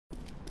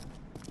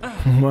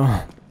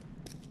Well,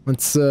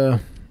 let's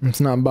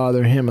not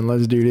bother him and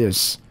let's do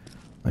this.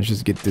 Let's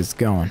just get this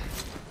going.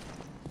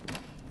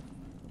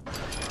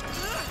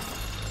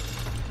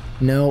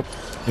 Nope.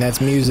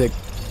 That's music.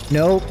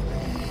 Nope.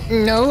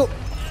 Nope.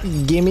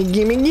 Gimme,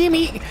 gimme,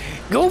 gimme.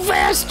 Go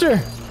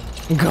faster.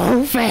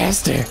 Go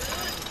faster.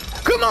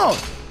 Come on.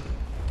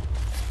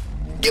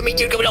 Gimme,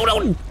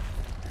 you.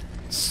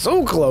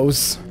 So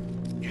close.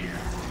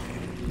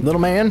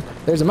 Little man,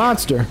 there's a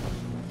monster.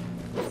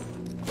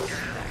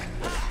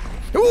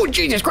 Oh,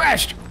 Jesus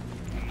Christ.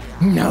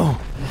 No.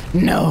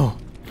 No.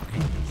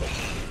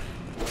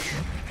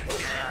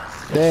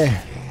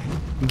 There.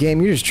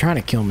 Game, you're just trying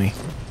to kill me.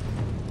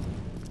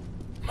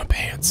 My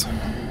pants.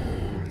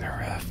 They're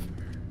rough.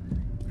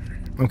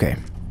 Okay.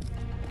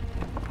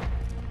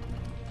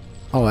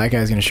 Oh, that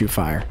guy's gonna shoot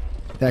fire.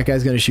 That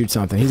guy's gonna shoot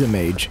something. He's a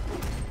mage.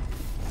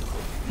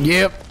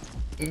 Yep.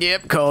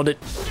 Yep, called it.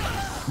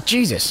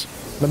 Jesus.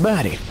 My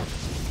body.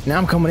 Now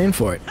I'm coming in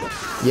for it.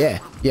 Yeah.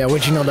 Yeah,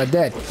 what you know about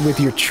that? With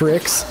your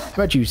tricks? How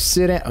about you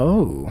sit at...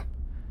 Oh.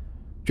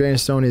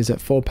 Dragonstone is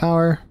at full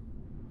power.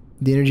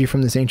 The energy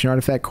from this ancient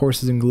artifact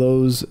courses and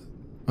glows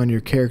on your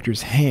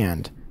character's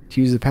hand.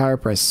 To use the power,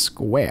 press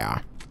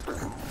square.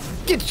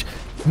 Get...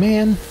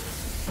 Man.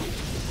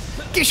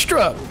 Get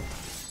struck.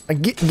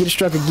 Get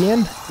struck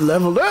again.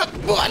 Leveled up.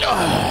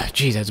 Oh,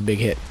 jeez, that's a big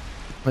hit.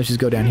 Let's just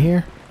go down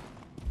here.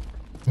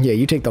 Yeah,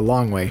 you take the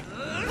long way.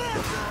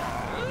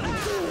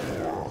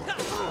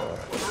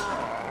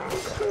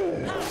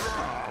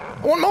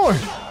 One more.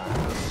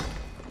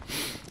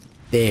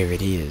 There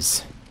it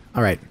is.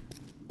 All right.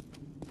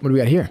 What do we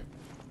got here?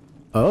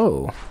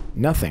 Oh,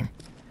 nothing.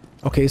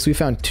 Okay, so we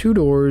found 2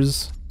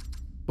 doors,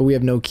 but we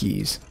have no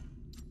keys.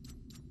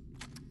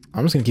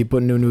 I'm just gonna keep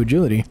putting new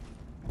agility.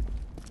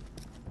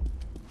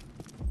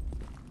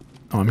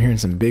 Oh, I'm hearing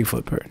some big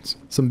footprints.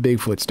 Some big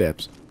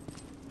footsteps.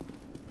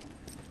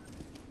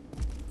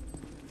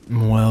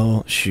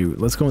 Well, shoot.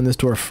 Let's go in this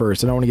door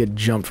first. I don't want to get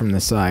jumped from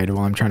the side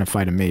while I'm trying to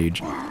fight a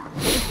mage.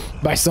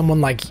 By someone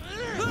like...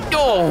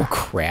 Oh,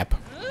 crap.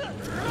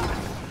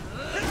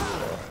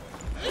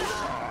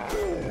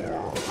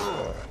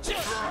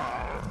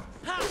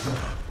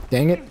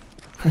 Dang it.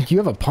 You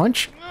have a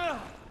punch?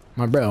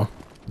 My bro,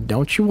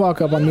 don't you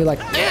walk up on me like...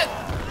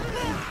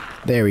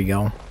 There we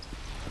go.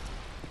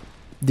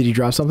 Did he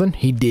drop something?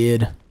 He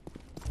did.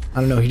 I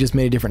don't know, he just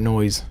made a different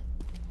noise.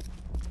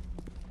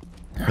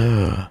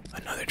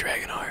 Another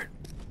dragon heart.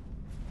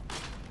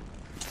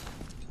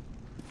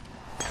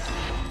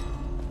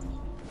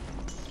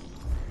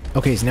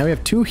 Okay, so now we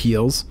have 2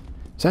 heals.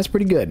 So that's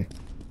pretty good.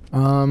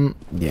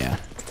 Yeah.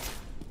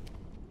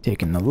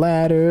 Taking the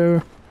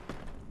ladder.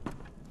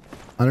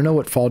 I don't know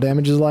what fall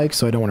damage is like,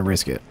 so I don't want to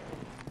risk it.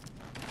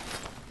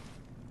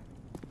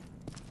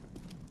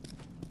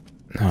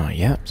 Oh,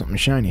 yeah, something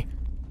shiny.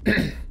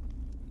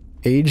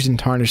 Aged and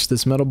tarnished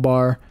this metal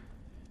bar.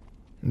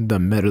 The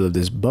metal of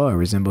this bar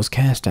resembles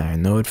cast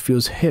iron, though it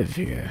feels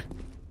heavier.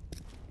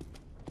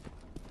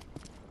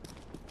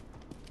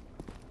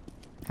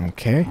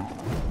 Okay.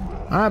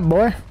 Alright,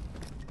 boy.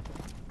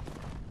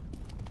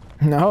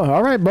 No,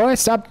 alright, boy.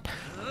 Stop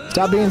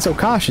being so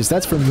cautious.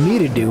 That's for me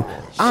to do.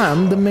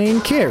 I'm the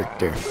main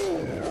character.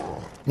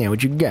 Yeah,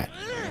 what you got?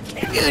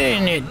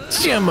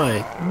 Some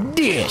of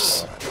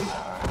this.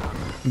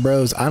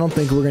 Bros, I don't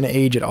think we're gonna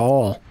age at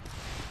all.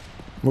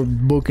 We're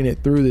booking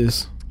it through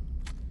this.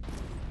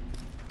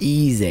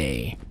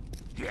 Easy.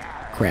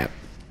 Crap.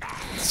 I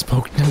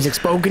was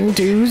spoken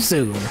too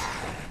soon.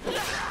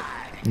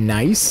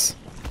 Nice.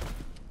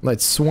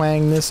 Let's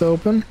swang this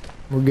open.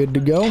 We're good to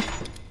go.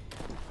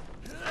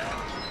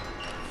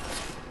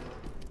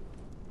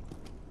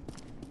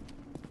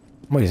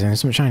 Wait a second,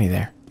 there's something shiny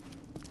there.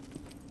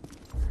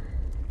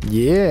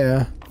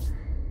 Yeah.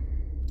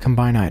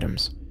 Combine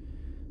items.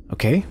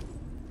 Okay.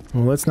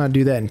 Well, let's not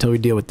do that until we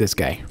deal with this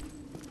guy.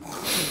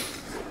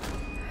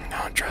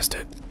 I don't trust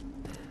it.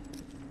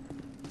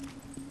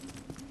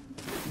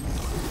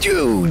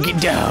 Dude,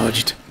 get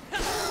dodged.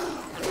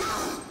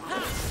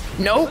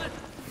 Nope.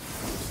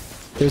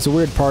 There's a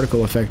weird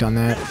particle effect on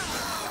that.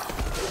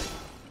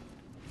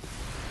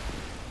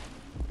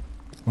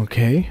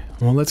 Okay.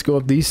 Well, let's go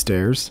up these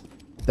stairs.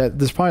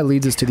 This probably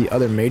leads us to the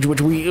other mage, which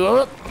we...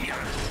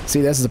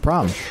 See, this is the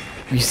problem.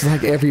 It's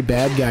like every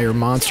bad guy or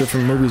monster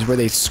from movies where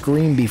they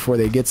scream before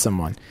they get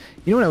someone.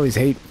 You know what I always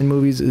hate in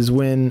movies is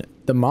when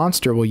the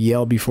monster will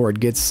yell before it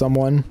gets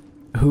someone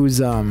who's,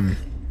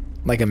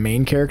 like a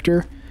main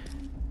character.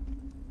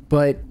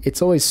 But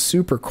it's always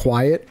super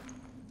quiet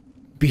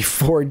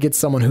before it gets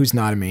someone who's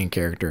not a main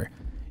character.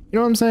 You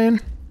know what I'm saying?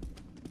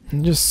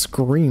 It just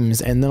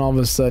screams, and then all of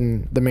a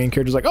sudden, the main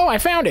character's like, oh, I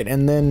found it!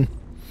 And then...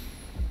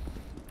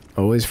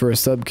 always for a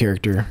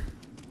sub-character,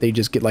 they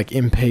just get, like,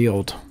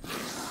 impaled.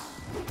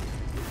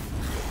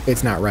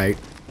 It's not right.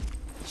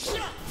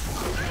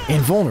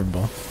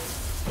 Invulnerable.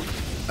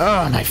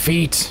 Oh, my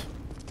feet.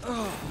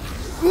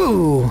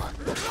 Woo.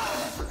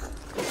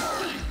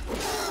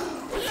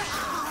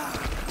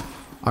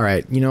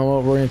 Alright, you know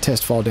what? We're gonna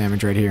test fall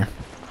damage right here.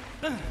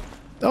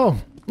 Oh,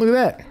 look at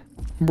that.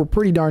 We're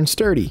pretty darn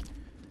sturdy.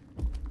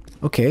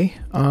 Okay,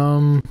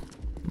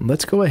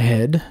 let's go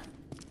ahead.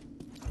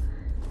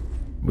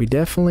 We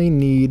definitely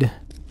need...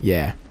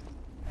 Yeah.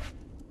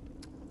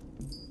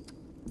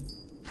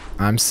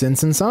 I'm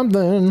sensing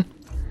something.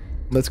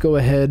 Let's go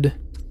ahead.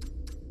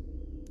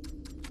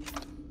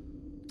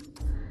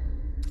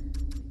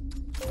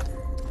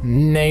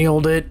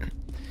 Nailed it.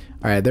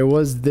 Alright, there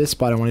was this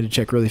spot I wanted to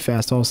check really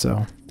fast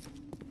also.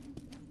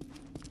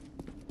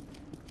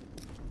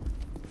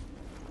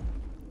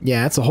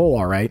 Yeah, it's a hole,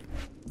 alright.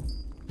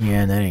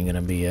 Yeah, that ain't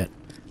gonna be it.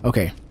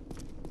 Okay.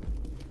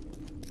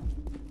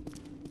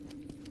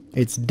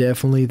 It's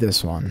definitely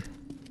this one.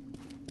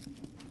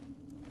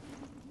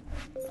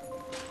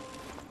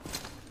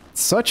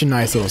 Such a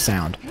nice little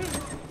sound.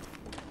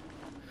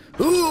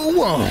 Ooh,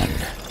 1.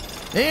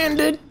 And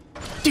a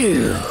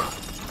 2.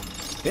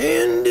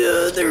 And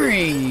a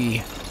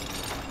 3.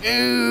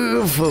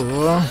 Ooh,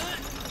 4.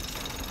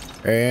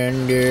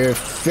 And a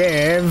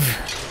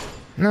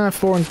 5. Nah,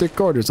 4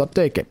 3/4. I'll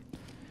take it.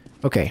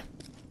 Okay.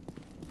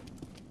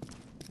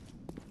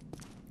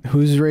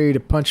 Who's ready to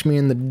punch me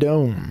in the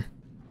dome?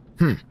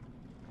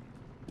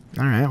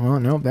 Alright, well,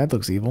 nope, that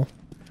looks evil.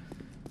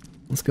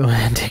 Let's go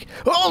ahead and take...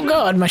 Oh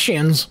god, my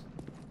shins!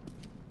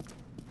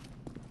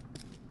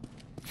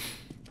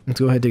 Let's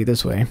go ahead and take it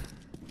this way.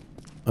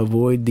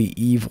 Avoid the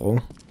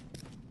evil.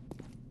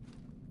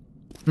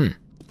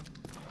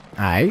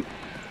 Alright.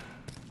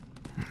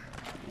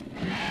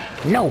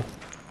 No!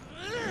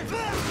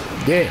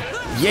 Yeah!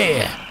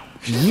 Yeah!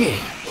 Yeah!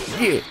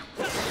 Yeah!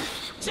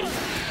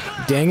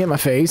 Dang it, my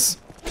face.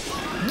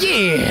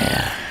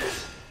 Yeah!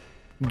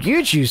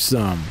 Get you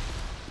some!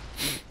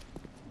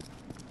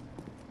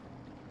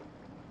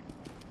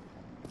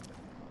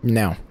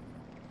 No.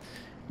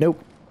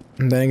 Nope.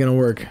 That ain't gonna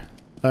work.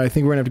 I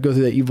think we're gonna have to go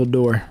through that evil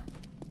door.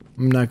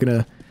 I'm not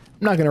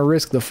gonna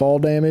risk the fall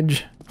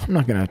damage. I'm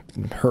not gonna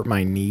hurt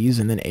my knees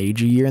and then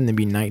age a year and then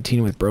be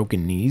 19 with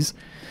broken knees.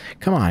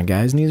 Come on,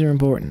 guys. Knees are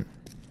important.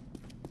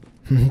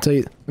 Let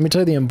me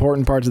tell you the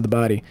important parts of the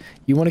body.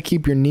 You want to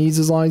keep your knees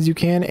as long as you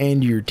can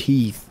and your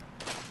teeth.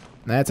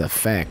 That's a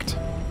fact.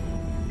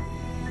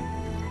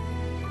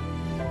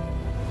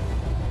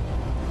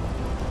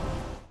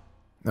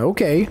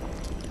 Okay.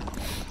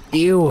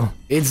 Ew,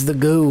 it's the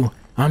goo.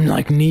 I'm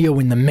like Neo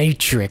in the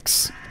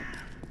Matrix.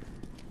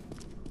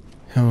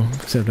 Oh,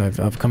 except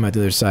I've come out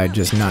the other side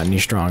just not any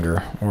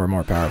stronger or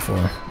more powerful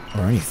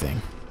or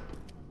anything.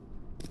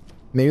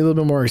 Maybe a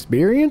little bit more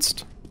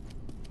experienced?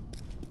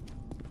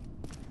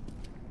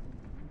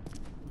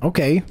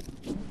 Okay.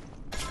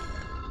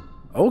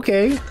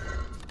 Okay.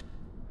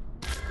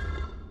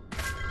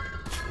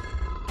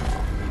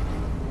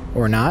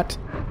 Or not.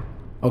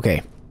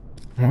 Okay.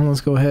 Well,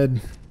 let's go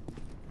ahead.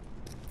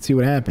 See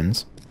what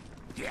happens.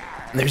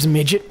 There's a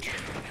midget.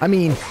 I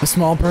mean, a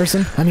small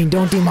person. I mean,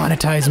 don't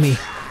demonetize me.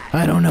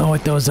 I don't know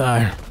what those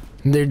are.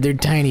 They're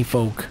tiny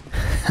folk.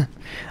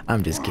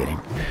 I'm just kidding.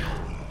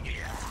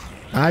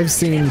 I've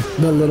seen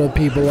the little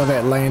people of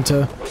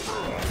Atlanta.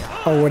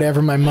 Or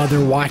whatever my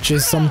mother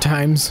watches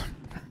sometimes.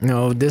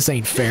 No, this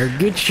ain't fair.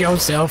 Get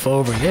yourself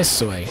over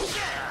this way.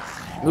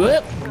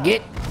 Whoop,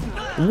 get...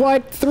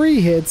 What? 3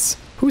 hits?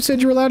 Who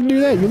said you were allowed to do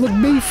that? You look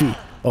beefy.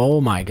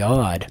 Oh my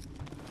god.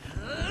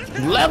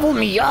 Level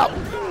me up!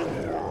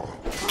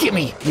 Give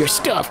me your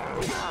stuff!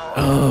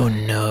 Oh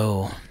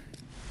no.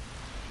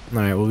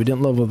 Alright, well we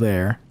didn't level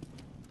there.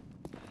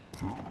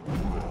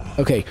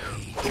 Okay,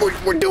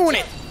 we're doing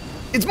it!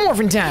 It's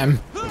morphin' time!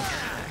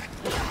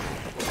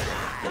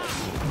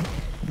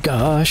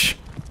 Gosh.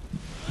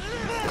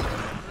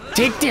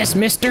 Take this,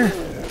 mister!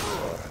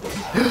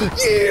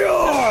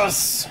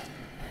 Yes!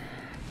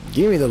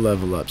 Give me the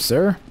level up,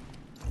 sir.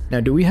 Now,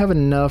 do we have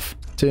enough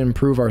to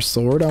improve our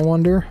sword, I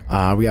wonder?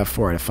 We have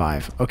 4 out of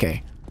 5.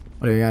 Okay.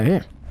 What do we got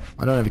here?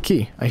 I don't have a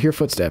key. I hear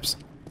footsteps.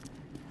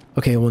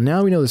 Okay, well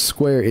now we know the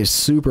square is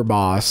super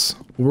boss.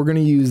 We're gonna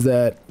use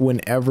that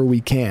whenever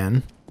we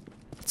can.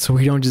 So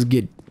we don't just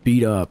get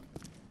beat up.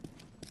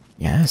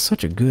 Yeah, that's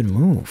such a good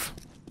move.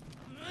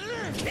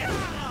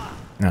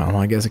 No, well,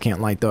 I guess I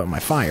can't light up my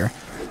fire.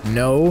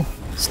 No.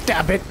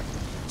 Stop it.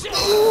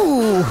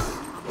 Ooh.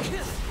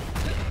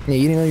 Yeah,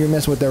 you didn't know you were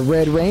messing with the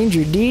Red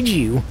Ranger, did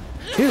you?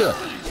 Ugh.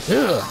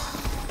 Ugh.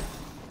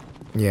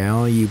 Yeah,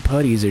 all you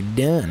putties are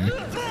done.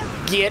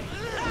 Get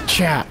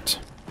chopped.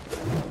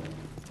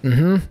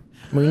 Mm-hmm.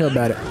 What do you know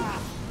about it?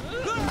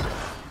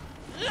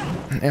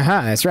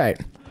 Aha, that's right.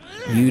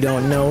 You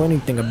don't know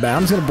anything about it.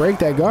 I'm just gonna break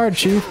that guard,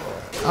 Chief.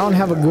 I don't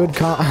have a good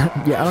I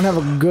don't have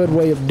a good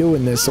way of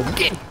doing this, so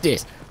get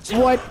this.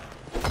 What?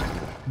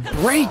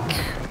 Break!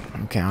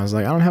 Okay, I was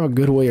like, I don't have a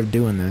good way of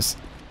doing this.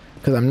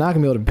 Because I'm not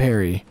gonna be able to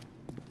parry.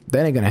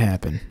 That ain't gonna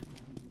happen.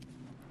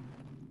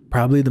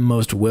 Probably the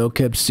most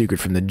well-kept secret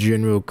from the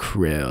general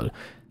Krell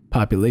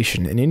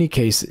population. In any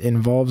case, it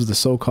involves the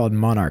so-called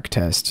monarch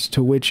test,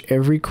 to which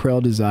every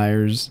Krell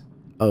desirous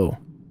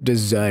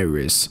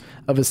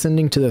of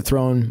ascending to the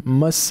throne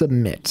must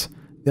submit.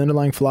 The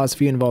underlying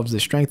philosophy involves the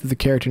strength of the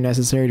character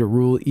necessary to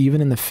rule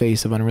even in the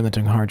face of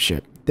unrelenting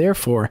hardship.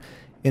 Therefore,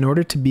 in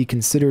order to be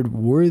considered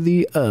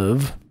worthy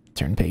of...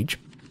 Turn page.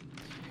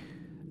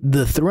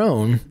 The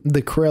throne,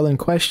 the Krell in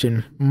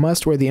question,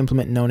 must wear the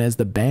implement known as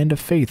the Band of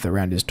Faith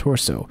around his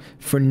torso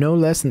for no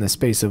less than the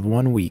space of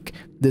 1 week.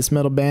 This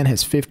metal band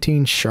has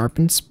 15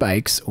 sharpened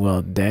spikes,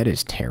 well, that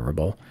is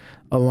terrible,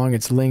 along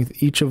its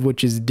length, each of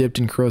which is dipped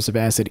in corrosive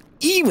acid.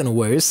 Even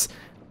worse,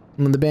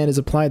 when the band is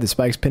applied, the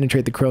spikes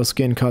penetrate the Krell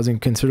skin, causing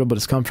considerable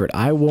discomfort.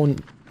 I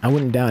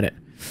wouldn't doubt it.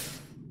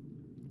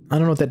 I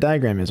don't know what that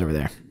diagram is over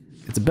there.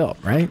 It's a belt,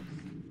 right?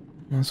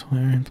 Must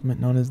wear an implement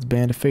known as the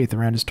Band of Faith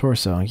around his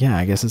torso. Yeah,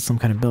 I guess it's some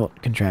kind of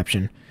belt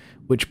contraption,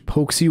 which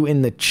pokes you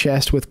in the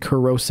chest with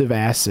corrosive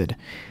acid.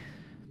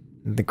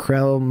 The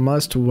Krell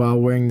must, while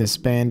wearing this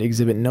band,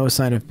 exhibit no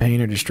sign of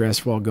pain or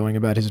distress while going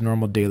about his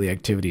normal daily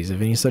activities. If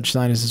any such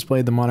sign is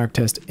displayed, the monarch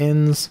test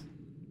ends.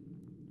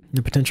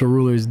 The potential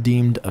ruler is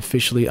deemed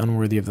officially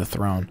unworthy of the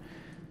throne.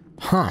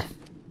 Huh.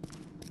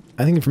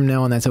 I think from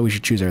now on, that's how we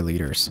should choose our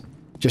leaders.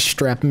 Just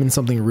strap them in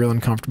something real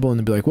uncomfortable and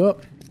then be like,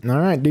 well,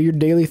 alright, do your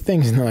daily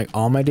things. And they're like,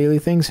 all my daily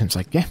things? And it's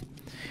like, yeah,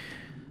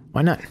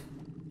 why not?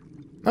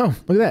 Oh,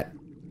 look at that.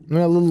 We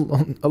got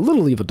a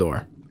little evil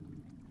door.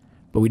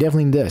 But we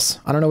definitely need this.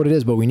 I don't know what it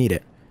is, but we need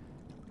it.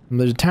 And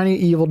there's a tiny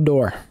evil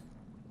door.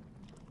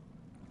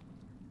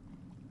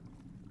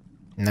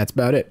 And that's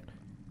about it.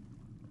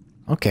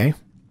 Okay.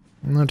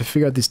 I'm gonna have to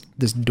figure out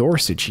this door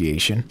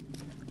situation.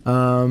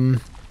 Oh,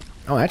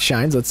 that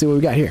shines. Let's see what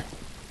we got here.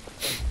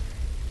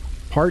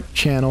 Part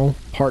channel,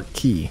 part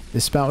key.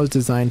 The spout was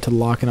designed to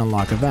lock and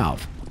unlock a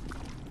valve.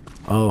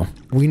 Oh,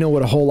 we know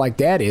what a hole like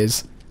that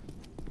is.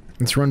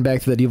 Let's run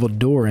back to that evil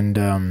door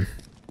and,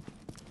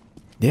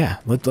 yeah,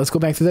 let's go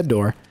back to that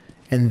door.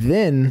 And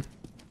then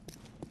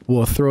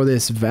we'll throw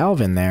this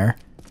valve in there,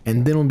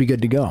 and then we'll be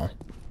good to go.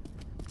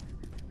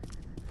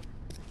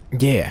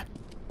 Yeah.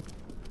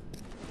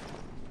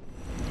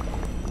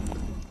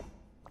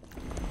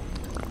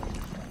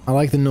 I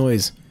like the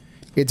noise.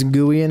 It's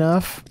gooey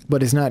enough,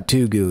 but it's not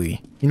too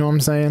gooey. You know what I'm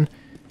saying?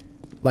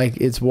 Like,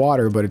 it's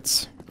water, but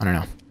it's... I don't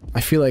know.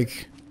 I feel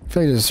like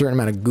there's a certain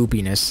amount of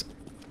goopiness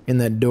in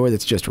that door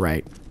that's just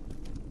right.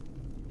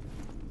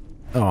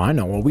 Oh, I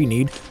know what we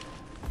need.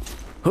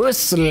 Who's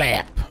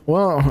slap?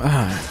 Well,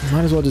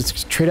 might as well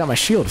just trade out my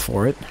shield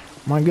for it.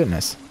 My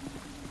goodness.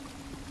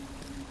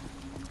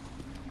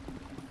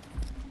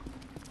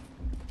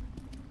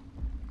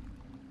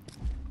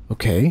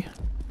 Okay.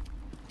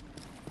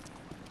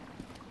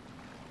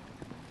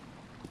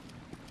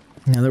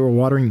 Now that we're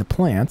watering the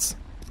plants.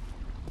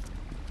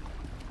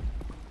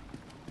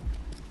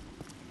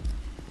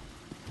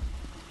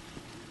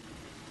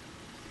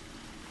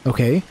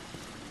 Okay.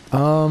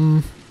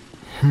 I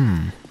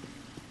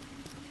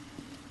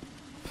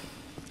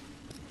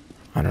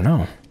don't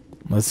know.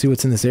 Let's see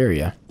what's in this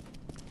area.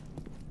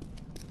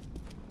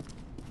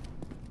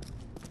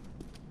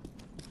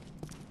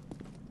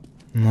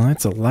 Well,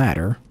 that's a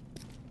ladder.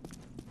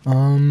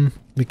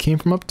 We came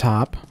from up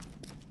top.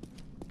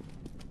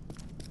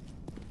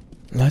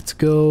 Let's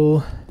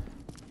go...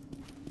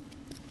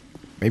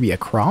 maybe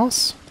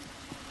across?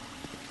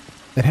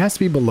 It has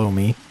to be below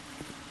me.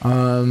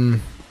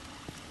 Well,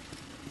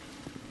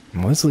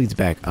 this leads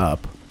back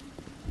up.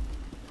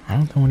 I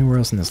don't know anywhere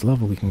else in this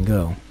level we can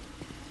go.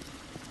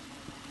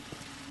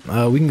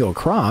 We can go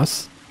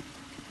across.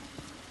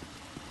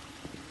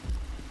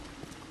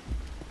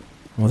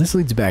 Well, this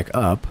leads back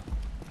up.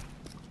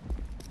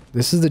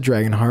 This is the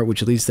dragon heart,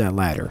 which leads to that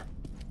ladder.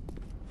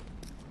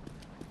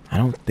 I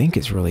don't think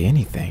it's really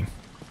anything.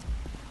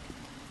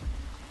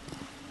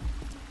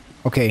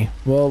 Okay,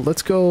 well,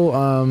 let's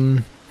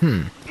go,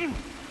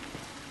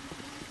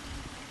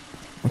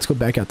 let's go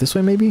back out this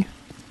way, maybe?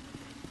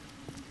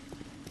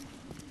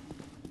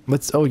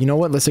 Let's, oh, you know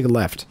what? Let's take a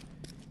left.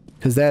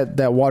 Because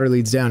that water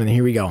leads down, and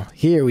here we go.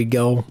 Here we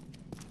go.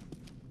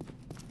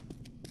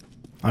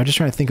 I'm just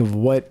trying to think of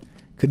what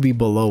could be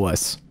below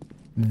us.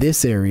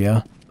 This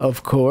area,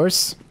 of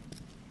course.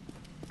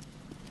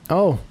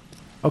 Oh,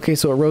 okay,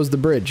 so it rose the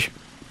bridge.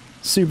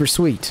 Super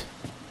sweet.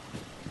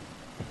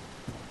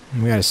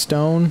 We got a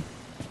stone.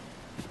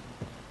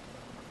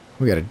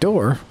 We got a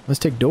door. Let's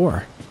take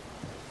door.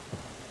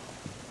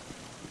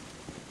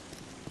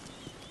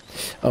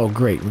 Oh,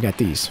 great. We got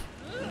these.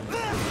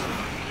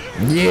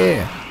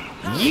 Yeah.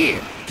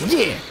 Yeah.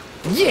 Yeah.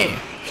 Yeah.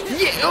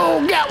 Yeah.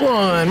 Oh, got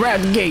one. Right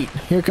at the gate.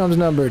 Here comes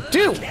number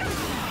 2.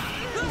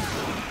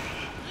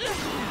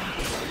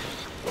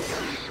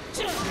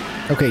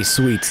 Okay,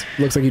 sweet.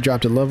 Looks like you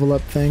dropped a level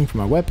up thing for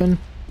my weapon.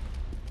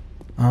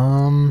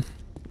 Oh,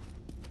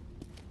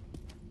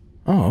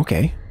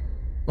 okay.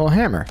 Well,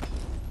 hammer.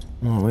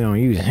 Well, we don't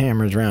use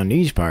hammers around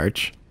these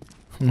parts.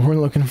 We're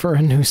looking for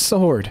a new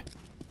sword.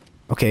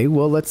 Okay,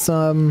 well, let's see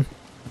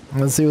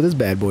what this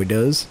bad boy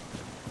does.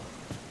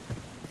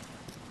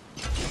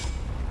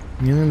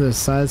 You know the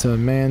size of a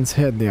man's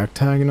head, the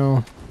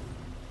octagonal.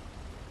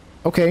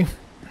 Okay,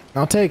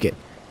 I'll take it.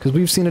 Because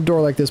we've seen a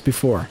door like this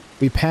before.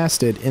 We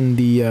passed it in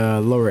the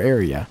lower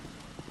area.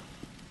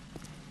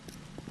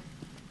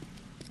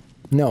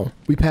 No,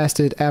 we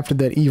passed it after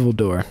that evil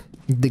door.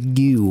 The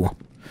goo.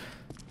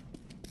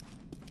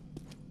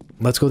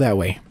 Let's go that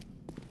way.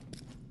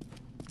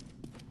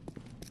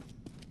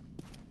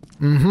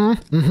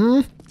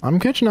 I'm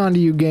catching on to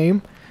you,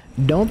 game.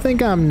 Don't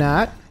think I'm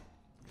not.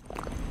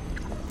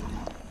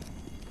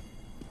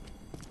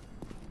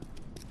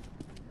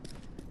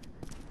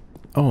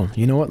 Oh,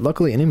 you know what?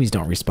 Luckily, enemies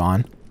don't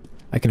respawn.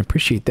 I can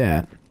appreciate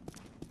that.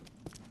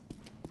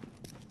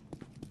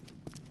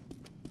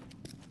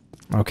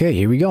 Okay,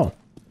 here we go.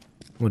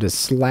 We'll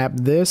just slap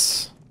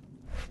this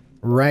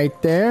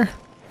right there.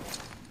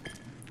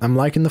 I'm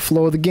liking the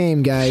flow of the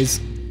game, guys.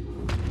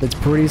 It's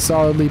pretty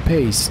solidly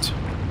paced.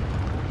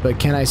 But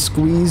can I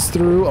squeeze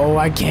through? Oh,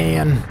 I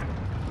can.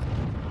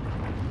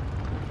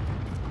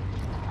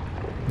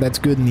 That's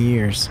good in the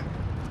ears.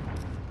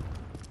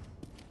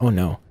 Oh,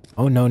 no.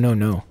 Oh, no, no,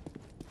 no.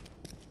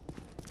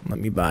 Let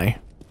me by.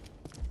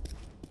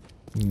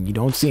 You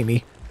don't see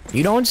me.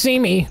 You don't see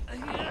me.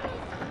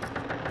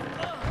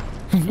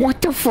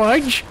 What the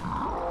fudge?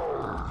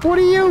 What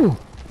are you?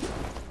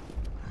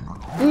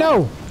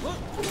 No.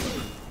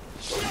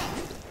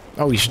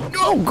 Oh,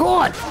 oh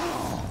God.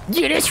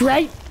 Yeah, that's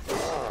right.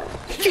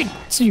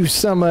 Get you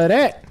some of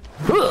that.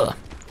 Ugh.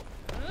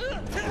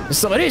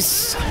 Some of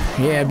this.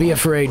 Yeah, be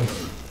afraid.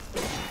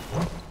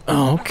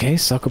 Oh, okay.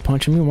 Sucker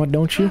punching me. What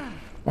don't you?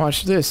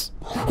 Watch this.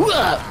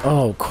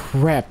 Oh,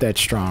 crap.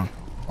 That's strong.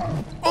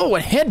 Oh, a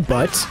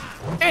headbutt.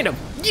 And a...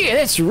 Yeah,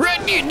 that's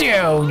right. You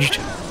dodged.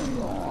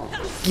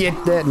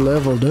 Get that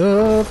leveled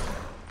up.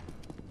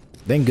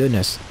 Thank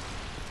goodness.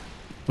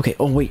 Okay.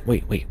 Oh, wait.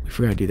 We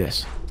forgot to do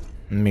this.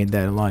 Made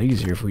that a lot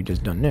easier if we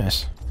just done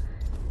this.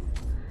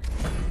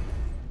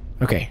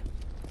 Okay.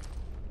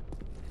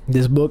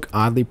 This book,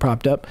 oddly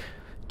propped up.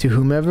 To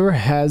whomever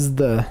has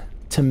the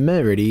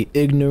temerity,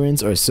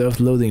 ignorance, or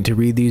self-loathing to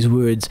read these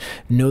words,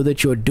 know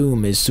that your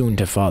doom is soon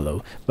to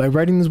follow. By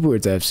writing these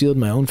words, I have sealed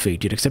my own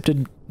fate,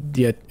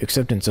 yet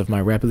acceptance of my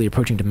rapidly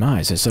approaching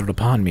demise has settled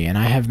upon me, and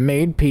I have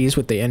made peace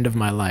with the end of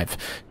my life.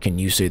 Can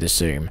you say the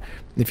same?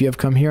 If you have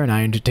come here, and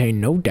I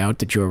entertain no doubt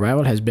that your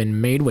arrival has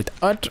been made with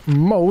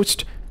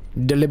utmost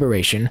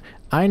deliberation,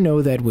 I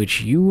know that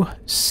which you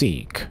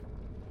seek.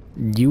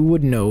 You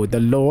would know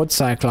the Lord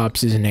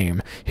Cyclops'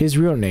 name, his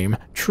real name,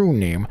 true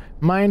name.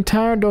 My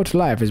entire adult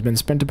life has been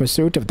spent in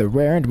pursuit of the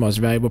rare and most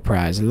valuable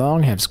prize.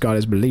 Long have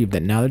scholars believed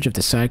that knowledge of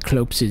the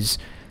Cyclops'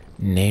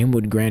 name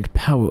would grant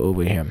power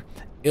over him.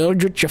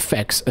 Eldritch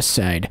effects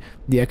aside,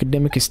 the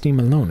academic esteem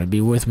alone would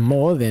be worth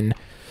more than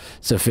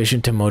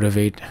sufficient to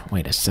motivate...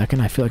 Wait a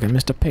second, I feel like I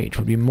missed a page.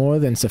 Would be more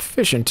than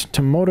sufficient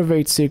to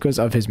motivate seekers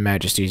of His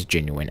Majesty's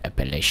genuine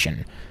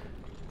appellation.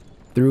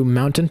 Through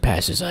mountain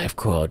passes I have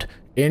crawled,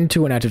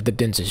 into and out of the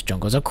densest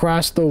jungles,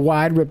 across the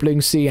wide rippling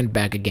sea and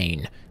back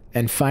again.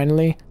 And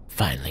finally,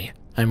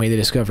 I made the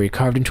discovery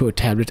carved into a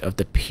tablet of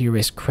the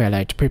purest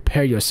krelite.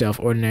 Prepare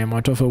yourself, ordinary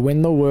mortal, for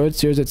when the word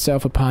sears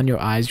itself upon your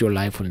eyes, your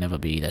life will never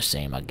be the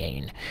same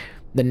again.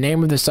 The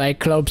name of the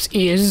Cyclops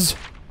is...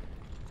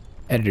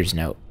 Editor's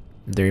note.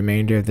 The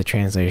remainder of the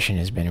translation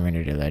has been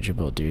rendered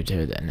illegible due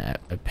to an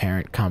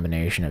apparent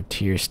combination of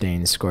tear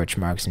stains, scorch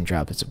marks, and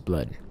droplets of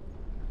blood.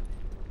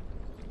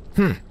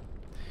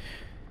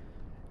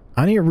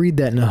 I need to read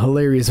that in a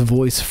hilarious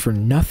voice for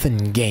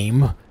nothing,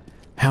 game.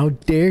 How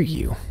dare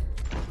you?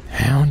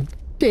 How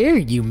dare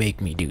you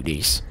make me do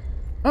this?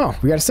 Oh,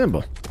 we got a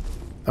symbol.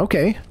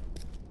 Okay.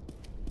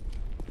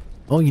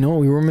 Oh, you know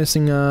what? We were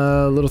missing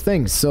little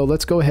things. So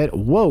let's go ahead.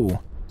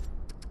 Whoa.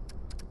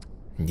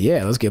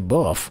 Yeah, let's get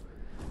buff.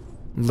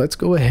 Let's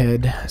go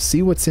ahead,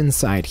 see what's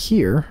inside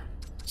here,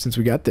 since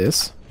we got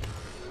this.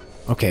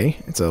 Okay,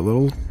 it's a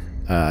little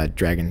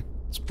dragon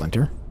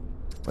splinter.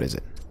 What is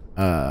it?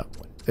 A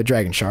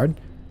dragon shard.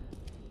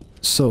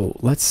 So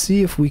let's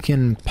see if we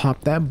can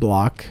pop that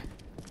block.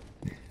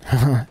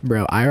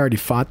 Bro, I already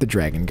fought the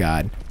dragon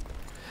god.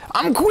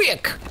 I'm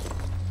quick.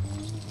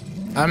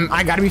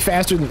 I gotta be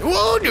faster than...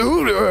 Whoa,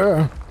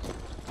 dude.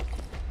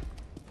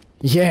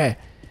 Yeah.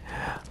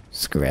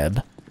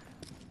 Scrub.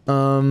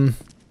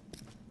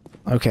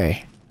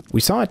 Okay. We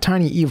saw a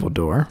tiny evil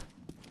door.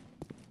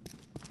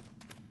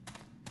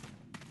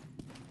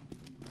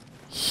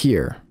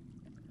 Here.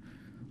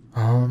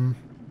 And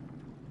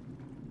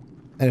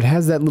it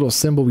has that little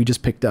symbol we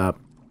just picked up.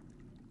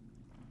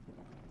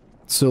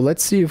 So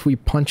let's see if we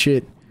punch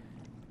it.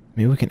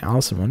 Maybe we can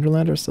Alice in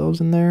Wonderland ourselves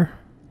in there.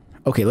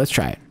 Okay, let's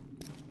try it.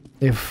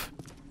 If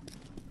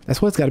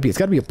that's what it's got to be. It's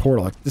got to be a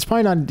portal. It's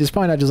probably not just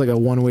like a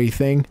one-way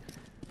thing.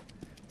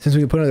 Since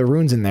we can put other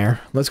runes in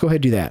there, let's go ahead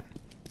and do that.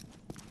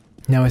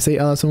 Now I say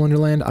Alice in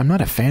Wonderland. I'm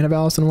not a fan of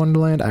Alice in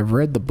Wonderland. I've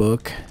read the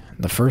book,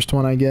 the first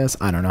one, I guess.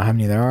 I don't know how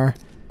many there are,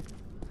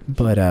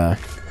 but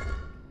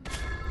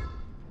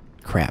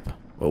crap.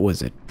 What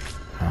was it?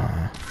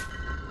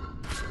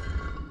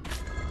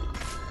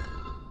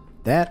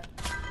 That.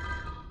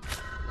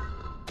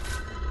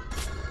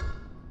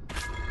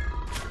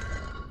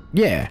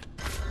 Yeah.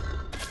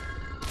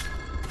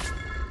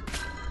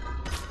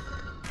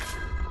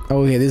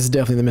 Oh, yeah, this is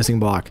definitely the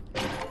missing block.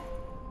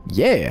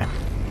 Yeah.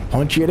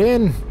 Punch it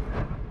in.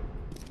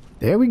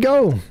 There we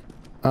go.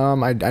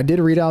 I did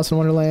read Alice in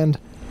Wonderland.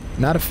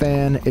 Not a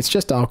fan. It's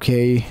just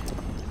okay.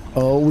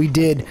 Oh, we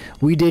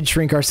did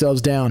shrink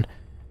ourselves down.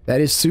 That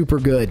is super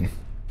good.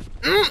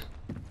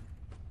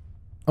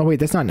 Oh wait,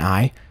 that's not an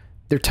eye.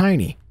 They're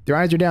tiny. Their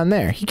eyes are down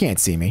there. He can't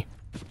see me.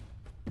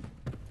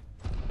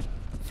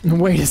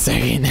 Wait a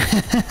second.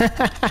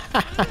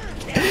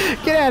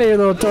 Get out of here,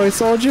 little toy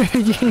soldier.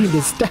 You need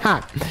to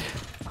stop.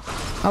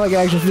 I like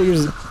action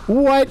figures.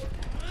 What?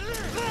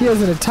 He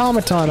has an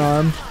automaton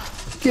arm.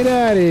 Get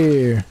out of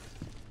here.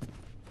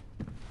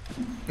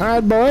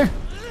 Alright, boy.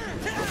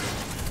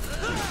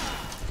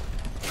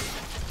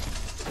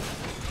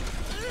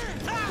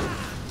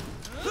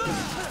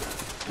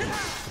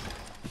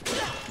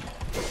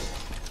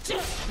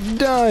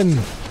 Done.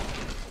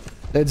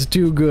 That's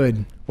too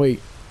good.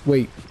 Wait.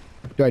 Do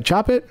I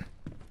chop it?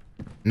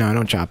 No, I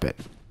don't chop it.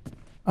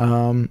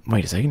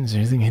 Wait a second. Is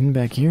there anything hidden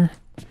back here?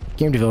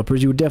 Game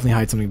developers, you would definitely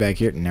hide something back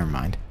here. Never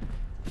mind.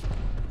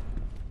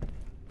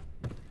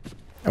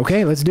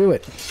 Okay, let's do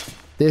it.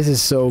 This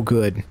is so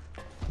good.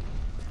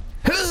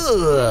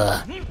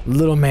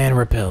 Little man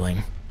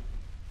repelling.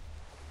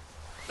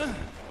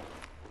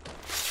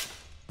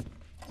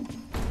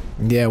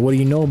 Yeah, what do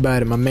you know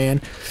about it, my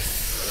man?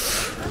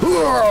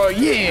 Oh,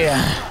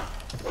 yeah!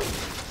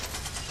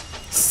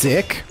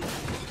 Sick.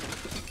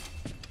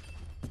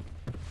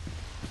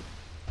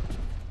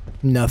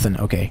 Nothing,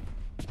 okay.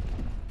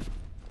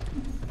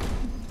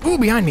 Ooh,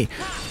 behind me!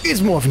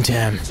 It's morphin'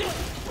 time!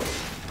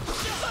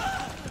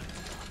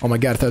 Oh my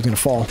god, I thought I was gonna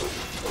fall.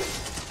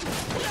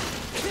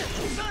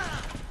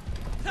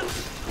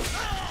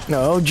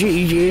 Oh,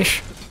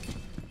 geez.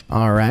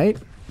 Alright.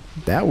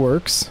 That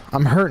works.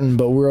 I'm hurting,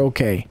 but we're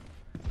okay.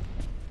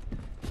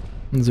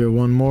 Is there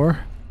one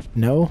more?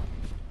 No?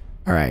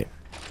 Alright.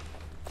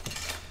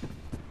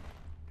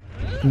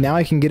 Now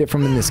I can get it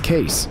from in this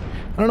case.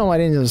 I don't know why I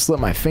didn't just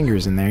slip my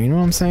fingers in there, you know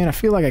what I'm saying? I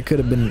feel like I could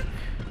have been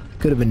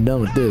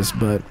done with this,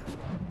 but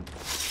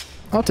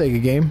I'll take a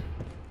game.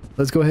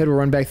 Let's go ahead and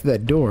run back through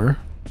that door.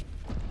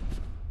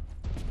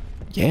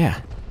 Yeah.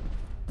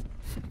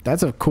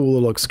 That's a cool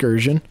little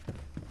excursion.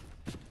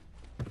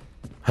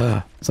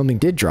 Something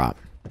did drop.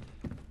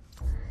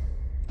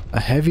 A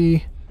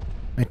heavy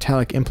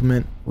metallic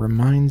implement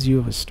reminds you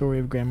of a story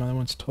a grandmother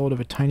once told of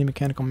a tiny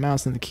mechanical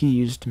mouse and the key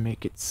used to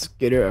make it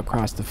skitter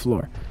across the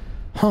floor.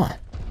 Huh.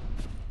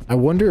 I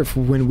wonder if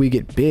when we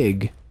get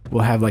big,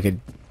 we'll have like a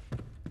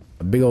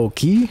big old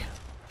key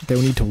that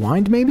we need to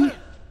wind, maybe?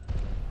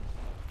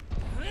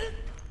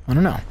 I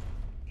don't know.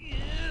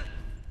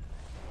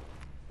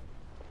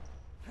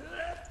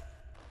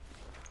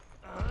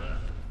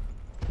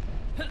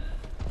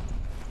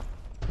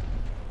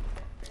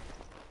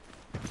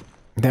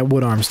 That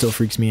wood arm still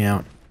freaks me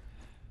out.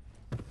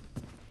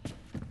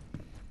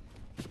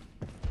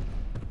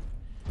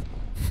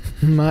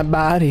 My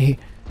body.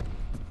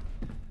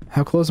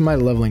 How close am I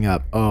to leveling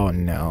up? Oh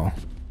no.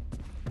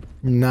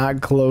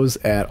 Not close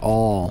at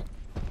all.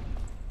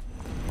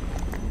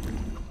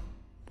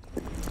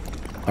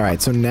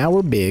 Alright, so now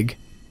we're big.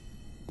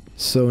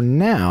 So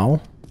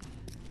now,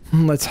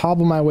 let's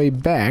hobble my way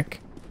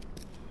back.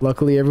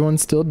 Luckily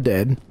everyone's still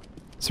dead.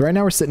 So right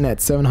now we're sitting at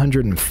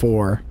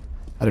 704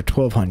 out of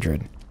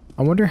 1200.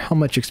 I wonder how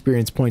much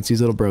experience points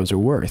these little bros are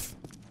worth.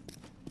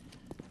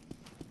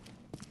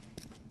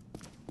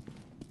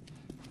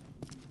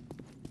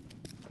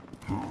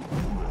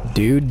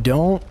 Dude,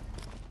 don't.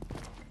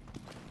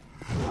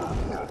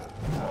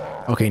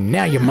 Okay,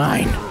 now you're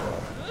mine.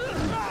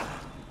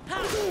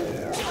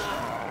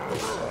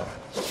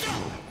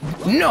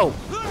 No!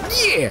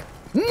 Yeah!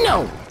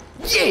 No!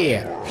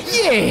 Yeah!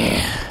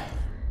 Yeah!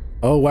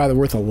 Oh, wow, they're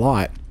worth a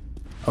lot.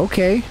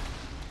 Okay.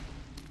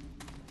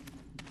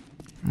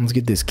 Let's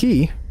get this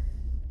key.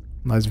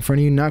 Lies in front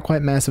of you, not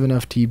quite massive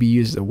enough to be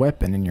used as a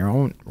weapon in your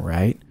own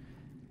right.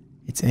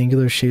 Its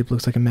angular shape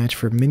looks like a match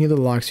for many of the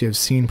locks you have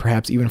seen,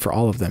 perhaps even for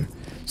all of them.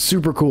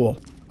 Super cool.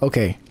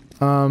 Okay.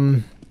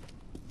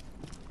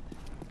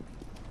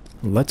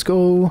 Let's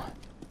go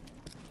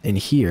in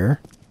here.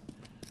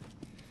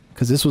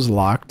 Because this was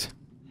locked.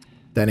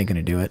 That ain't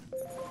gonna do it.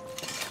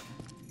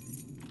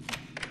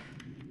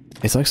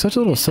 It's like such a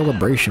little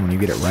celebration when you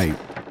get it right.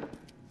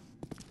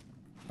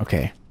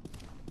 Okay.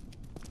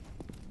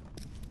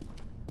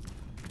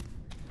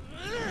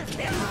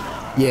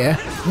 Yeah.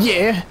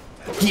 Yeah.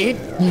 Get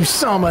you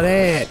some of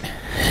that.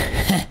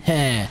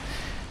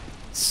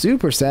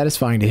 Super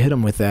satisfying to hit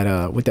him with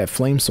that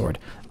flame sword.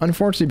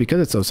 Unfortunately,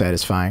 because it's so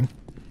satisfying,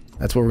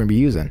 that's what we're gonna be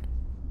using.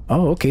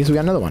 Oh, okay, so we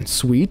got another one.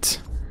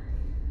 Sweet.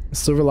 A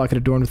silver locket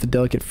adorned with the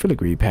delicate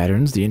filigree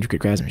patterns. The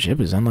intricate craftsmanship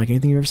is unlike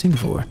anything you've ever seen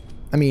before.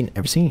 I mean,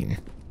 ever seen.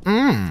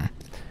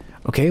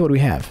 Okay, what do we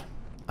have?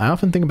 I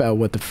often think about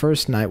what the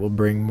first night will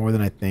bring more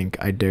than I think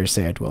I dare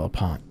say I dwell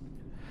upon.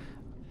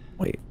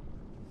 Wait.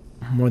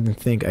 More than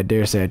think I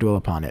dare say I dwell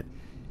upon it.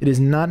 It is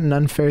not an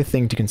unfair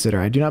thing to consider.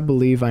 I do not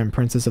believe I am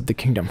princess of the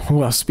kingdom.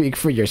 Well, speak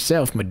for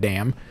yourself,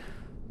 madame.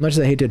 Much as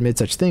I hate to admit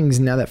such things,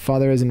 now that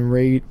father has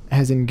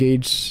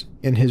engaged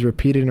in his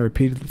repeatedly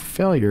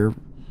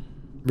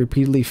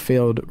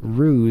failed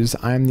ruse,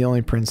 I am the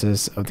only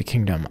princess of the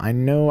kingdom. I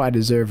know I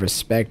deserve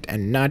respect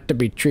and not to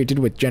be treated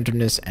with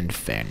gentleness and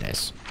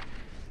fairness.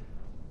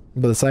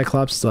 But the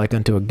Cyclops is like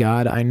unto a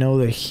god. I know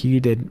that he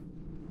did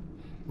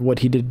what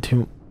he did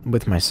to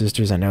with my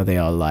sisters, I know they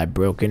all lie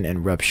broken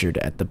and ruptured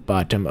at the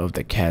bottom of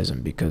the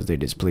chasm because they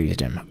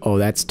displeased him. Oh,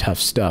 that's tough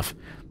stuff.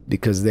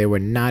 Because they were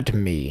not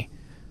me.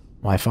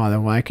 Why, Father,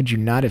 why could you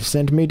not have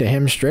sent me to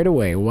him straight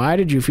away? Why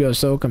did you feel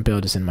so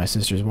compelled to send my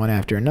sisters one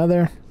after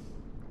another?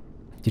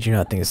 Did you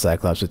not think the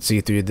Cyclops would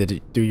see through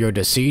your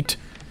deceit?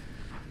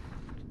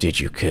 Did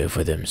you care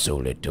for them so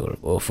little,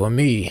 or for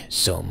me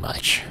so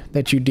much,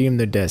 that you deem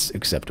their deaths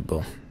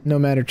acceptable? No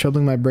matter,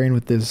 troubling my brain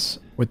with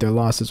their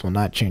losses will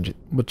not change it.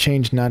 Will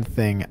change not a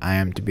thing. I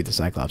am to be the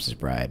Cyclops'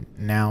 bride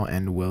now,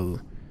 and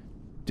will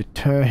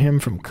deter him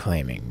from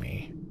claiming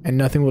me. And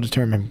nothing will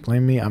deter him from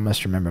claiming me. I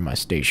must remember my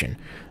station.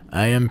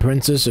 I am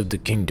princess of the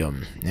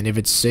kingdom, and if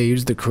it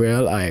saves the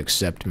Krell, I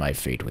accept my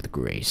fate with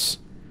grace.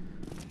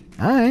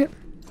 All right.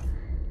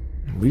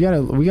 We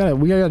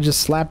gotta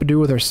just slap a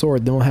dude with our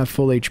sword, then we'll have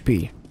full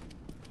HP.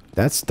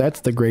 That's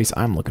the grace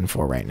I'm looking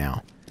for right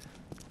now.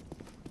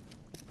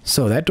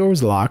 So that door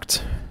was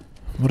locked.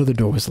 What other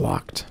door was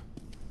locked?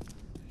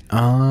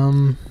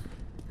 Was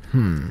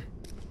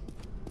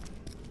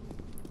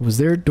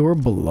there a door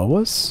below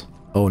us?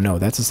 Oh no,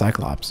 that's a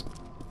Cyclops.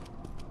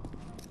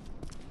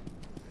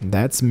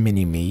 That's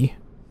Mini-Me.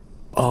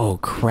 Oh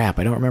crap,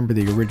 I don't remember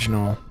the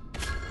original.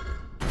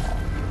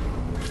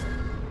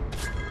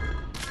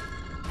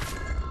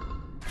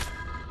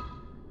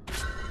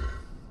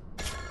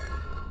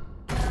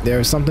 There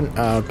was something,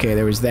 okay,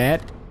 there was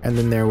that, and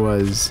then there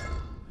was,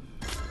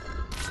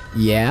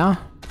 yeah,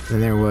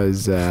 and there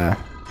was,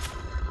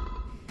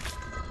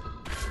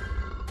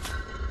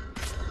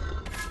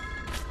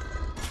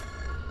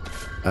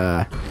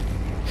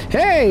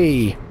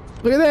 hey!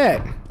 Look at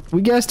that!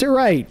 We guessed it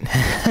right!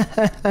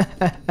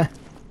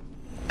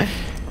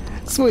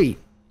 Sweet!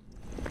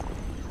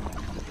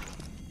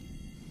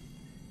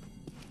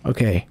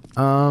 Okay,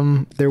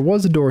 there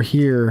was a door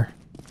here.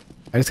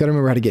 I just gotta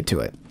remember how to get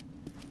to it.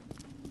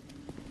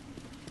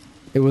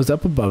 It was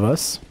up above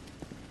us.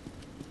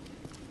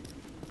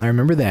 I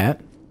remember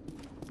that.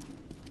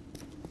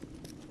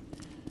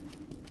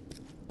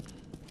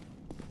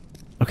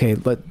 Okay,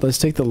 let's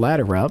take the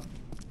ladder up.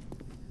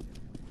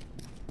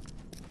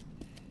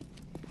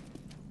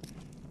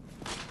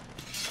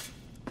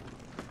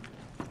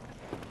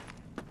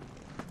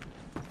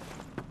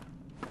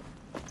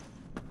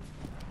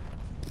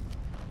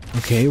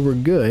 Okay, we're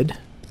good.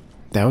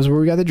 That was where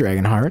we got the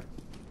dragon heart.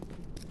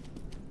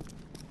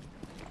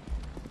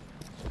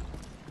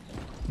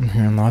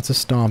 And lots of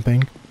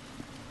stomping.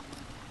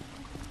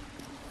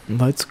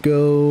 Let's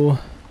go.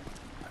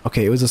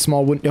 Okay, it was a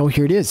small window. Oh,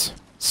 here it is.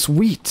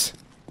 Sweet.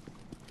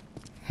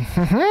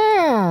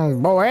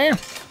 Boy.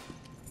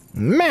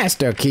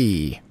 Master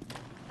key.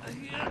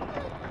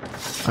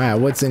 Alright,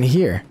 what's in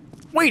here?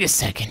 Wait a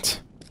second.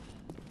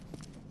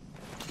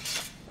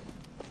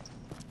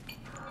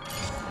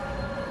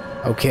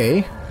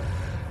 Okay.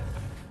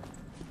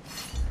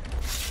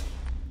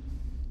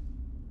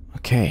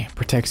 Okay,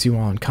 protects you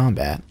while in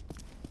combat.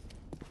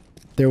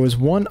 There was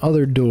one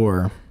other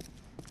door.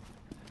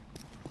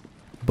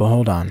 But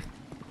hold on.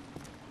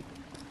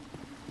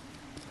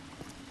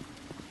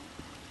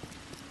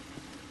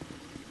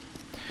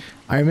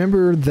 I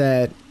remember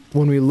that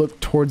when we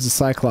looked towards the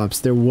Cyclops,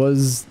 there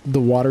was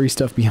the watery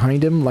stuff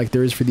behind him, like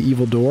there is for the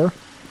evil door.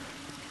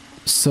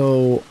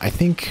 So I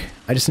think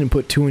I just didn't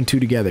put 2 and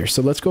 2 together.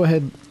 So let's go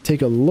ahead and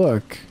take a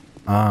look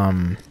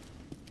at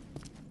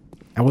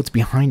what's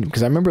behind him.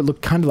 Because I remember it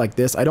looked kind of like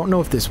this. I don't know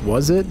if this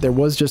was it. There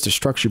was just a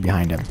structure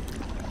behind him.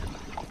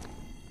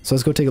 So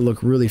let's go take a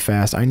look really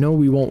fast. I know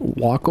we won't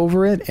walk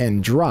over it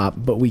and drop,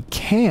 but we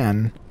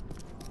can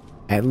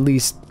at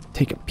least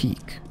take a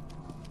peek.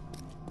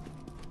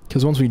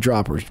 Because once we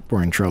drop,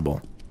 we're in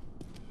trouble.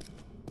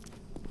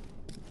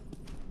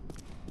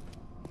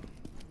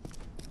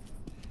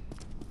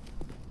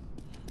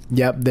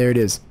 Yep, there it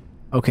is.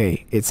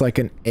 Okay, it's like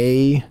an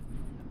A,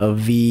 a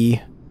V,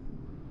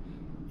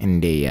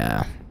 and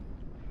a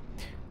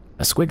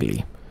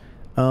squiggly.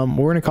 We're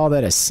gonna call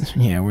that a,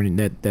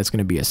 yeah, that's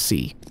gonna be a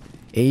C.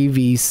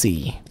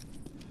 AVC.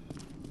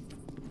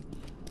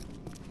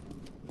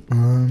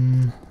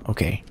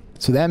 Okay.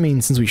 So that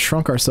means since we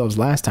shrunk ourselves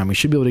last time, we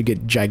should be able to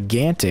get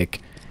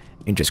gigantic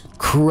and just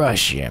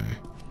crush him.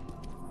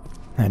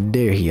 How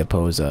dare he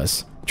oppose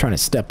us? Trying to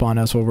step on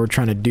us while we're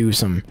trying to do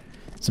some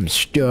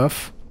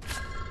stuff.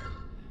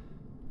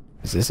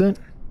 Is this it?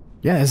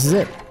 Yeah, this is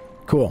it.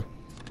 Cool.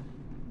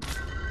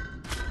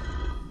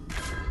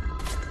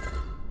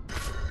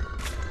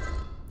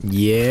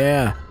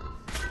 Yeah.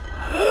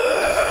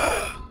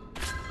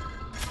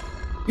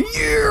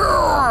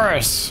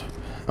 Yes!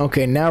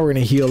 Okay, now we're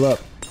gonna heal up.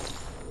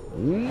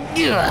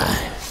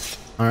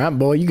 Alright,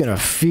 boy, you're gonna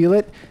feel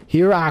it.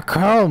 Here I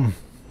come.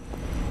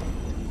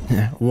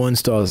 One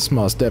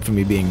small step for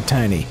me being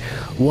tiny.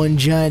 One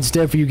giant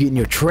step for you getting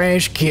your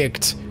trash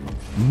kicked.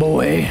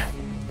 Boy.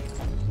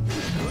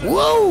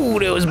 Whoa,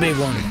 that was a big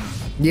one.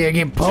 Yeah,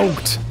 get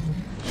poked.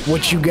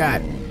 What you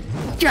got?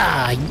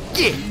 Ah,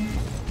 yeah.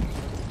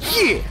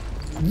 Yeah.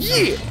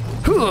 Yeah.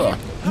 Huh.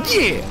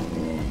 Yeah.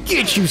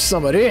 Get you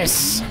some of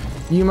this.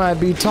 You might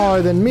be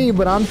taller than me,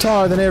 but I'm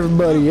taller than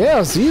everybody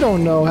else. You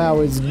don't know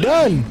how it's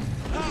done.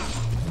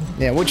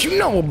 Yeah, what you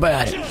know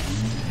about it?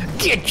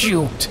 Get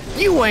juked.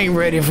 You ain't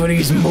ready for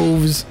these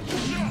moves.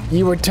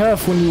 You were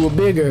tough when you were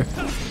bigger.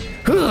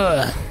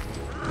 Huh.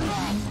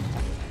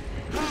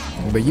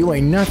 But you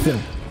ain't nothing.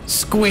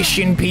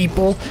 Squishing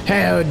people.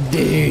 How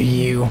dare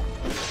you?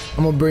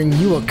 I'm gonna bring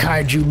you a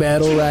kaiju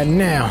battle right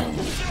now.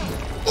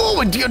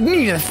 Oh, a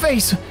knee to the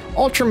face.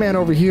 Ultraman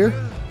over here.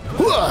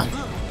 Huh.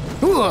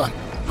 Huh.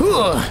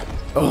 Huh.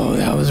 Oh,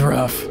 that was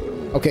rough.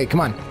 Okay,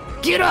 come on.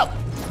 Get up.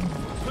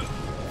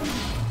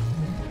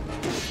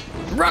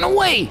 Run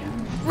away.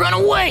 Run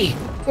away.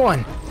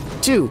 1,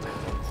 2.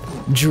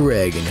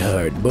 Dragon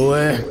heart,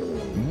 boy.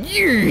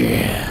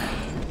 Yeah.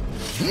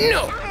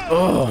 No.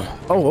 Oh.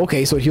 Oh,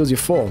 okay, so it heals you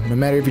full, no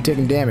matter if you're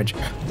taking damage.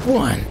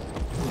 1,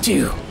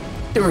 2,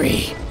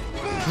 3.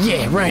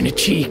 Yeah, right in the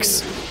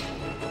cheeks.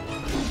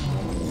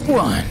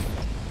 1.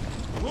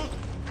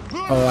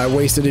 Oh, I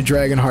wasted a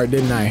dragon heart,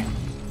 didn't I?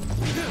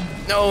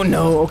 No,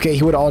 no. Okay,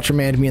 he would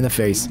Ultraman me in the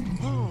face.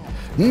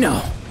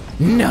 No.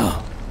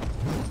 No.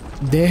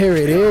 There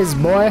it is,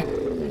 boy.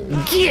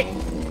 Get.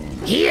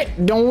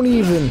 Hit. Don't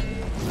even.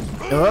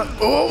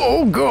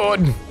 Oh,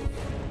 God.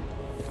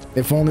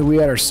 If only we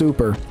had our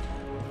super.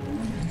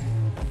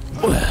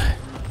 1,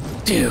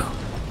 2,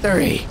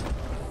 3.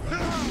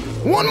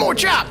 One more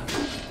chop.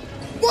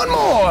 One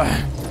more.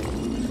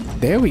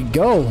 There we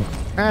go.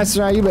 That's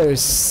right. You better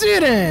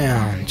sit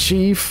down,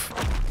 Chief.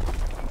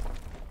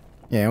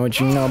 Yeah, what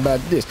you know about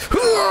this?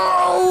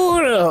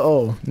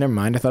 Oh, never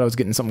mind. I thought I was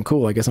getting something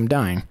cool. I guess I'm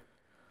dying.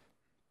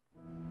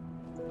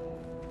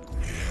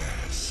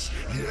 Yes,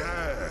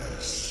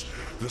 yes.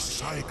 The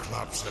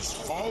Cyclops has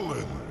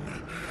fallen.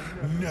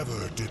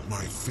 Never did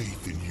my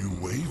faith in you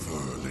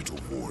waver, little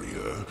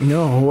warrior.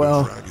 No,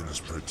 well. The dragon's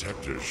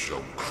protectors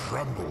shall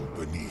crumble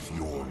beneath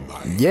your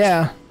might.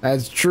 Yeah,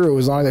 that's true.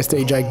 As long as I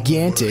stay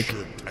gigantic.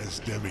 Worshipped as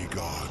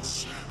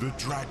demigods, the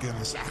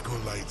dragon's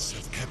acolytes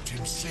have kept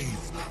him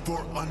safe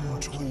for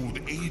untold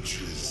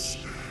ages.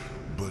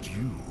 But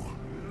you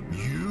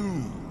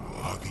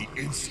are the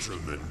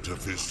instrument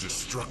of his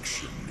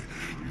destruction.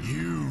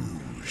 You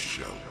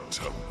shall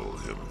tumble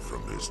him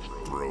from his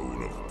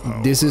throne of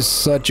power. This is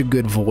such a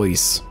good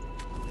voice.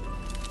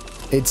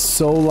 It's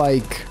so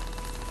like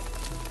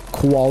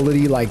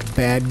quality, like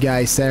bad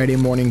guy Saturday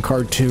morning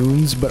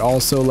cartoons, but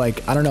also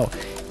like, I don't know.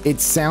 It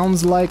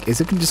sounds like,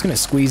 is it just gonna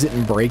squeeze it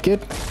and break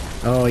it?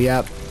 Oh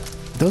yeah.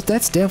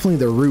 That's definitely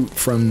the root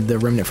from the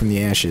Remnant from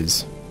the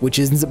Ashes, which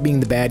ends up being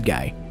the bad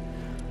guy.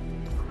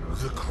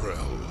 The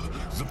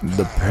Krell,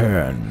 the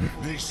Pan.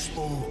 They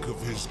spoke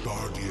of his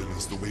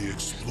guardians the way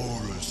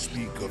explorers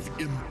speak of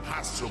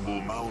impassable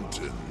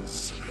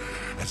mountains,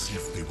 as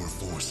if they were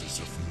forces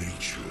of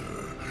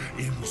nature,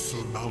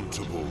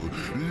 insurmountable,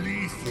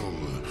 lethal.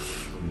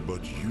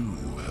 But you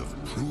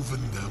have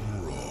proven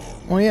them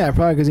wrong. Well, yeah,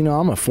 probably because, you know,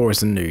 I'm a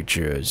force of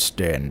nature.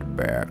 Stand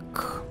back.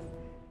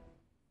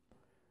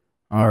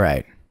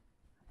 Alright.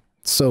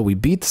 So, we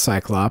beat the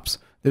Cyclops.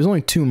 There's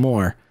only 2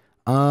 more.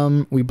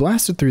 We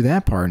blasted through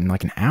that part in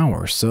like an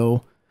hour,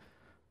 so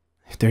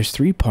there's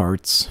 3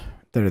 parts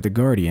that are the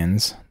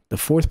Guardians. The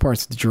 4th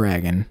part's the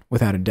Dragon,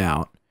 without a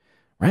doubt.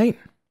 Right?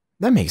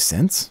 That makes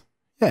sense.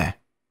 Yeah.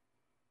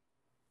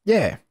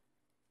 Yeah.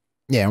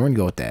 Yeah, we're gonna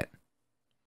go with that.